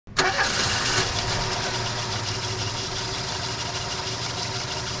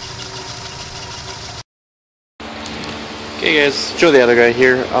Hey guys, Joe the Other Guy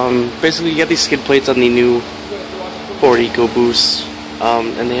here. Basically you get these skid plates on the new Ford EcoBoost,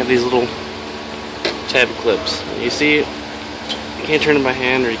 and they have these little tab clips. You see, you can't turn them by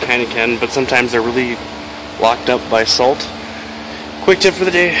hand, or you kinda can, but sometimes they're really locked up by salt. Quick tip for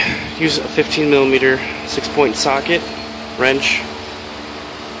the day, use a 15mm 6-point socket, wrench,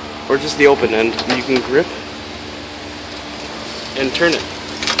 or just the open end. You can grip and turn it,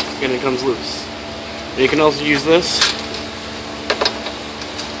 and it comes loose. And you can also use this,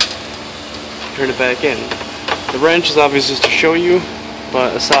 turn it back in. The wrench is obviously just to show you,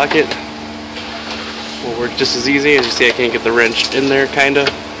 but a socket will work just as easy. As you see, I can't get the wrench in there, kinda,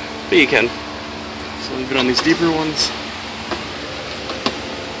 but you can. So leave it on these deeper ones.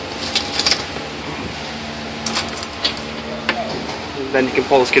 And then you can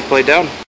pull the skid plate down.